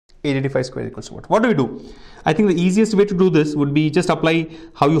885 square equals to what? What do we do? I think the easiest way to do this would be just apply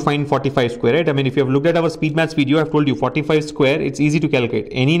how you find 45 square, right? I mean, if you have looked at our speed maths video, I've told you 45 square, it's easy to calculate.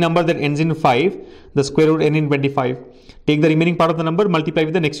 Any number that ends in 5, the square would end in 25. Take the remaining part of the number, multiply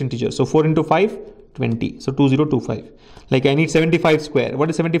with the next integer. So 4 into 5, 20. So 2025. Like I need 75 square.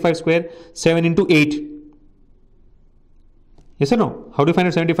 What is 75 square? 7 into 8. Yes or no? How do you find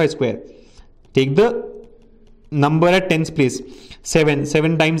out 75 square? Take the number at tens place. 7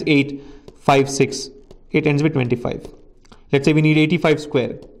 times 8, 5, 6. It ends with 25. Let's say we need 85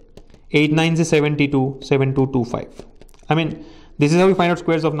 square. 8 9s is 72, 7225. I mean, this is how we find out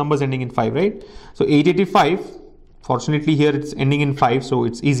squares of numbers ending in 5, right? So 885, fortunately here it's ending in 5, so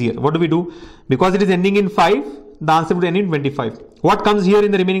it's easier. What do we do? Because it is ending in 5, the answer would end in 25. What comes here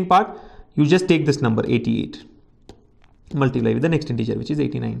in the remaining part? You just take this number, 88. Multiply with the next integer, which is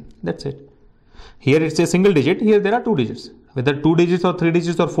 89. That's it. Here it's a single digit, here there are 2 digits. Whether 2 digits or 3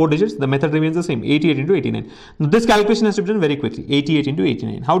 digits or 4 digits, the method remains the same, 88 into 89. Now, this calculation has to be done very quickly, 88 into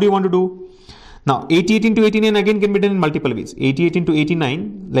 89. How do you want to do? Now, 88 into 89 again can be done in multiple ways. 88 into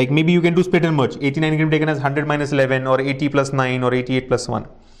 89, like maybe you can do split and merge. 89 can be taken as 100 minus 11 or 80 plus 9 or 88 plus 1.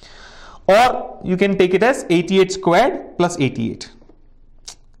 Or you can take it as 88 squared plus 88.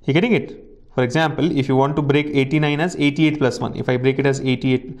 You're getting it? For example, if you want to break 89 as 88 plus 1, if I break it as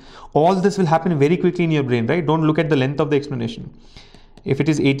 88, all this will happen very quickly in your brain, right? Don't look at the length of the explanation. If it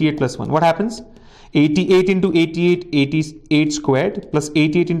is 88 plus 1, what happens? 88 into 88, 88 squared plus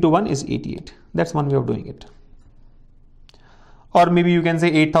 88 into 1 is 88. That's one way of doing it. Or maybe you can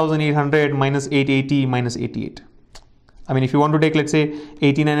say 8800 minus 880 minus 88. I mean, if you want to take, let's say,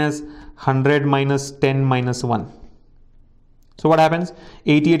 89 as 100 minus 10 minus 1. So what happens?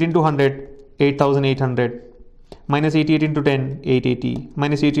 88 into 100, 8800 minus 88 into 10, 880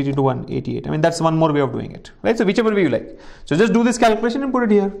 minus 88 into 1, 88. I mean, that's one more way of doing it, right? So whichever way you like. So just do this calculation and put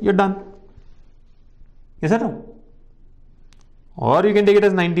it here. You're done. Yes or no? Or you can take it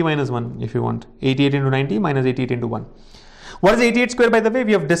as 90 minus 1 if you want. 88 into 90 minus 88 into 1. What is 88 square, by the way?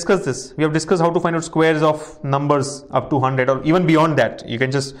 We have discussed this. We have discussed how to find out squares of numbers up to 100 or even beyond that. You can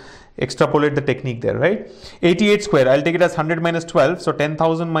just extrapolate the technique there, right? 88 square, I'll take it as 100 minus 12. So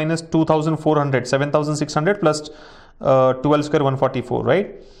 10,000 minus 2,400, 7,600 plus 12 square, 144,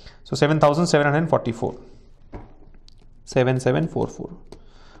 right? So 7,744. 7744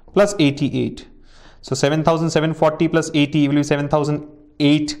 plus 88. So 7,740 plus 80 will be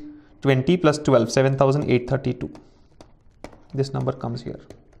 7,820 plus 12, 7,832. This number comes here.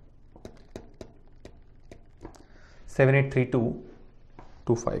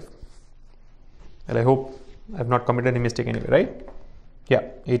 783225. Well, I hope I have not committed any mistake anyway, right? Yeah,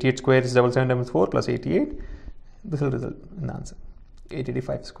 88 square is 7774 plus 88. This will result in the answer,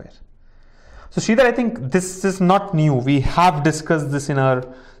 885 square. So Sridhar, I think this is not new. We have discussed this in our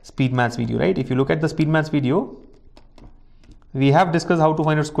speed maths video, right? If you look at the speed maths video, we have discussed how to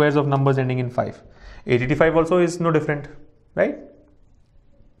find out squares of numbers ending in 5. 885 also is no different, right?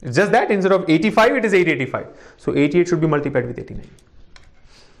 It's just that instead of 85, it is 885. So 88 should be multiplied with 89.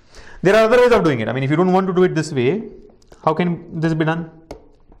 There are other ways of doing it. I mean, if you don't want to do it this way, how can this be done?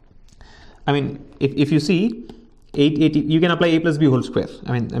 I mean, if you see 880, you can apply a plus b whole square.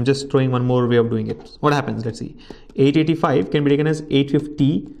 I mean, I'm just throwing one more way of doing it. What happens? Let's see. 885 can be taken as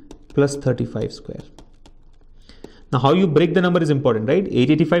 850 plus 35 square. Now, how you break the number is important, right?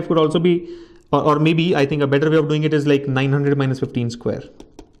 885 could also be, or maybe I think a better way of doing it is like 900 minus 15 square.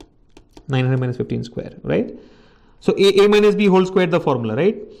 900 minus 15 square, right? So a minus b whole square, the formula,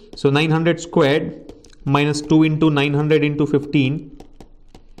 right? So 900 squared minus 2 into 900 into 15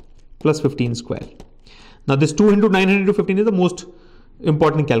 plus 15 square. Now this 2 into 900 into 15 is the most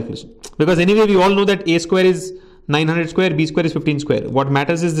important calculation, because anyway we all know that a square is 900 square, b square is 15 square. What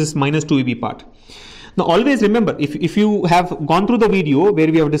matters is this minus 2ab part. Now always remember, if you have gone through the video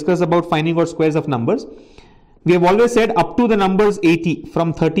where we have discussed about finding out squares of numbers, we have always said up to the numbers 80,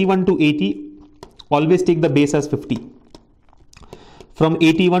 from 31 to 80, always take the base as 50. From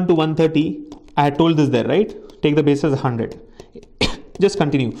 81 to 130, I had told this there, right? Take the base as 100. Just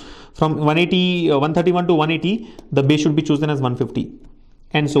continue. From 131 to 180, the base should be chosen as 150,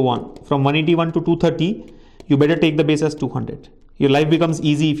 and so on. From 181 to 230, you better take the base as 200. Your life becomes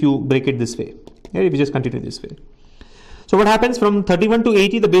easy if you break it this way. Yeah, if you just continue this way. So what happens from 31 to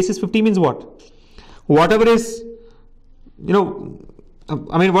 80, the base is 50 means what? Whatever is, you know,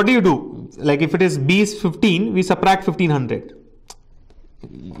 I mean, what do you do? Like if it is b is 15, we subtract 1500.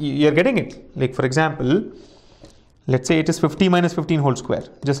 You're getting it? Like for example, let's say it is 50 minus 15 whole square.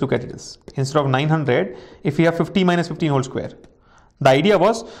 Just look at it. Instead of 900, if we have 50 minus 15 whole square, the idea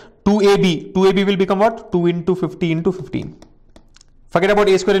was 2ab. 2ab will become what? 2 into 50 into 15. Forget about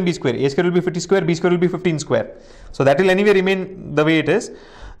a square and b square. A square will be 50 square, b square will be 15 square. So that will anyway remain the way it is.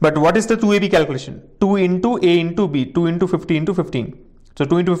 But what is the 2ab calculation? 2 into a into b, 2 into 50 into 15. So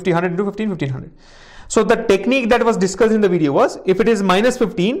 2 into 50, 100 into 15, 1500. So the technique that was discussed in the video was, if it is minus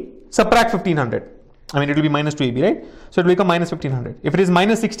 15, subtract 1500. I mean, it will be minus 2ab, right? So it will become minus 1500. If it is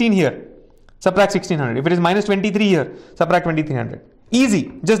minus 16 here, subtract 1600. If it is minus 23 here, subtract 2300.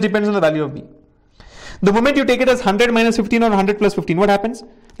 Easy, just depends on the value of b. The moment you take it as 100 minus 15 or 100 plus 15, what happens?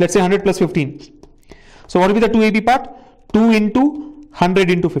 Let's say 100 plus 15. So what will be the 2ab part? 2 into 100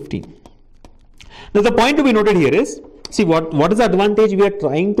 into 15. Now the point to be noted here is, see what is the advantage? We are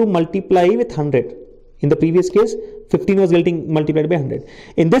trying to multiply with 100. In the previous case, 15 was getting multiplied by 100.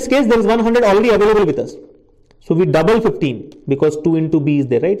 In this case, there is 100 already available with us. So we double 15 because 2 into b is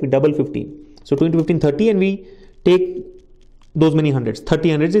there, right? We double 15. So 2 into 15, 30, and we take those many hundreds. 30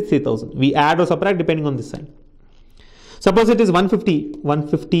 hundreds is 3000. We add or subtract depending on this sign. Suppose it is 150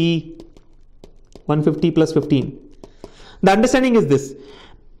 plus 15. The understanding is this.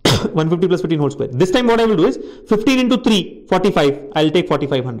 150 plus 15 whole square. This time what I will do is 15 into 3, 45. I will take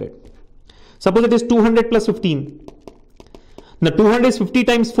 4500. Suppose it is 200 plus 15. Now 200 is 50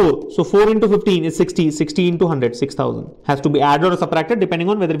 times 4. So 4 into 15 is 60. 60 into 100, 6000. Has to be added or subtracted depending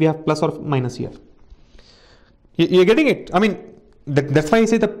on whether we have plus or minus here. You're getting it? I mean, that's why I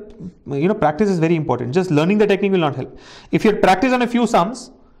say the practice is very important. Just learning the technique will not help. If you had practiced on a few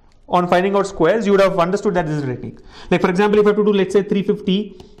sums on finding out squares, you would have understood that this is a technique. Like for example, if I have to do, let's say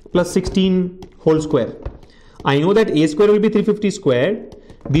 350 plus 16 whole square. I know that a square will be 350 squared,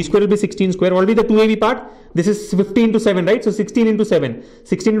 b square will be 16 square. What will be the 2ab part? This is 50 into 7, right? So 16 into 7.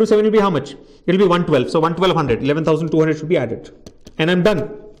 16 into 7 will be how much? It will be 112. So 11200, 11,200 should be added. And I'm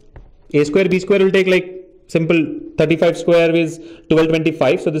done. A square, b square will take like simple 35 square is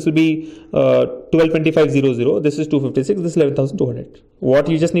 1225. So this will be 122500. This is 256. This is 11,200. What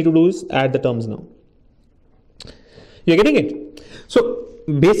you just need to do is add the terms now. You're getting it? So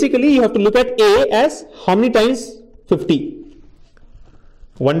basically you have to look at A as how many times 50?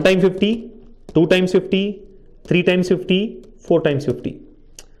 1 time 50, 2 times 50, 3 times 50, 4 times 50.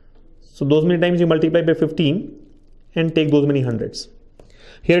 So those many times you multiply by 15 and take those many hundreds.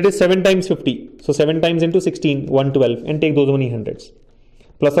 Here it is 7 times 50. So 7 times into 16, 112, and take those many hundreds.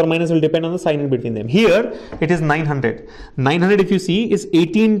 Plus or minus will depend on the sign in between them. Here it is 900. 900 if you see is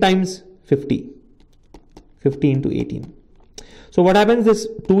 18 times 50. 50 into 18. So what happens is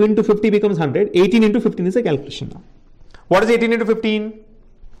 2 into 50 becomes 100. 18 into 15 is a calculation now. What is 18 into 15?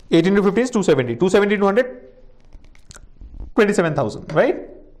 18 into 15 is 270. 270 into 100? 27,000, right?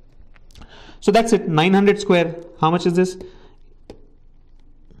 So that's it. 900 square. How much is this?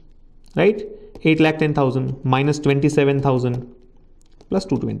 Right? 8,10,000 minus 27,000 plus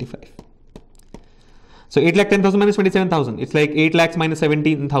 225. So 8,10,000 minus 27,000. It's like 8 lakhs minus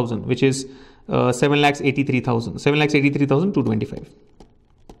 17,000, which is 7,83,000. 7,83,225.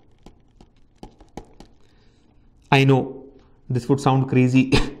 I know this would sound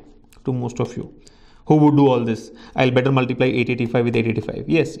crazy to most of you. Who would do all this? I'll better multiply 885 with 885.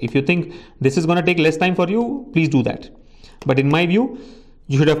 Yes, if you think this is going to take less time for you, please do that. But in my view,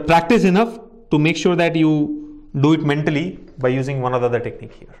 you should have practiced enough to make sure that you do it mentally by using one or the other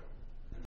technique here.